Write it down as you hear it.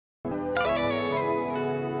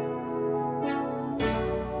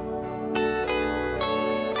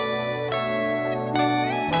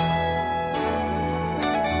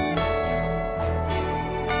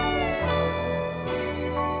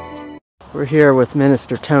We're here with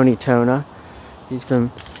Minister Tona. He's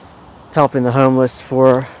been helping the homeless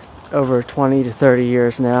for over 20 to 30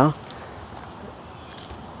 years now.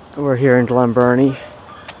 We're here in Glen Burnie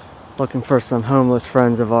looking for some homeless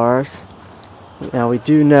friends of ours. Now we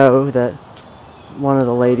do know that one of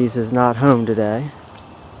the ladies is not home today.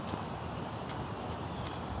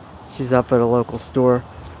 She's up at a local store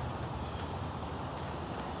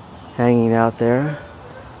hanging out there.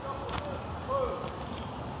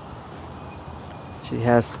 She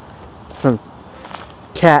has some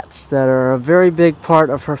cats that are a very big part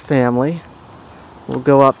of her family. We'll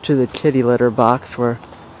go up to the kitty litter box where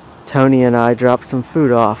Tony and I dropped some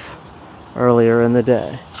food off earlier in the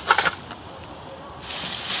day.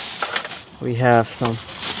 We have some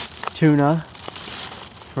tuna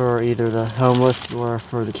for either the homeless or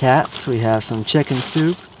for the cats. We have some chicken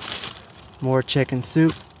soup, more chicken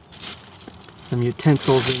soup, some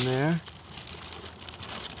utensils in there.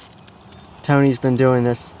 Tony's been doing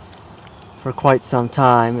this for quite some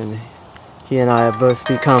time, and he and I have both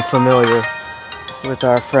become familiar with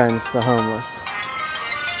our friends, the homeless.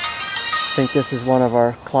 I think this is one of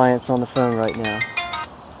our clients on the phone right now.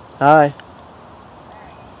 Hi.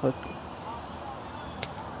 Look.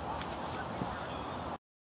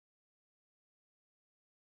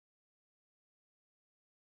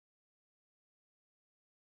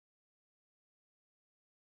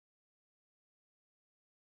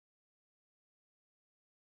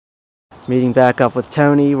 Meeting back up with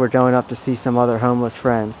Tony. We're going up to see some other homeless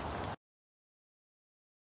friends.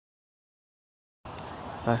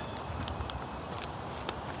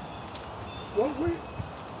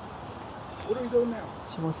 What are we doing now?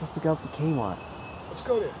 She wants us to go up to Kmart. Let's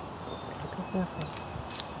go there. Go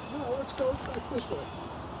No, let's go back this way.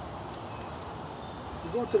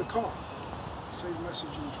 We're going to the car. Save a message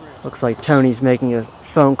in the draft. Looks like Tony's making a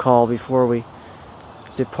phone call before we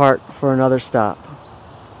depart for another stop.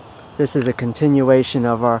 This is a continuation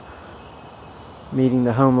of our Meeting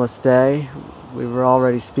the Homeless Day. We were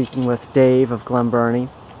already speaking with Dave of Glen Burnie,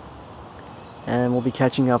 and we'll be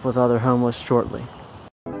catching up with other homeless shortly.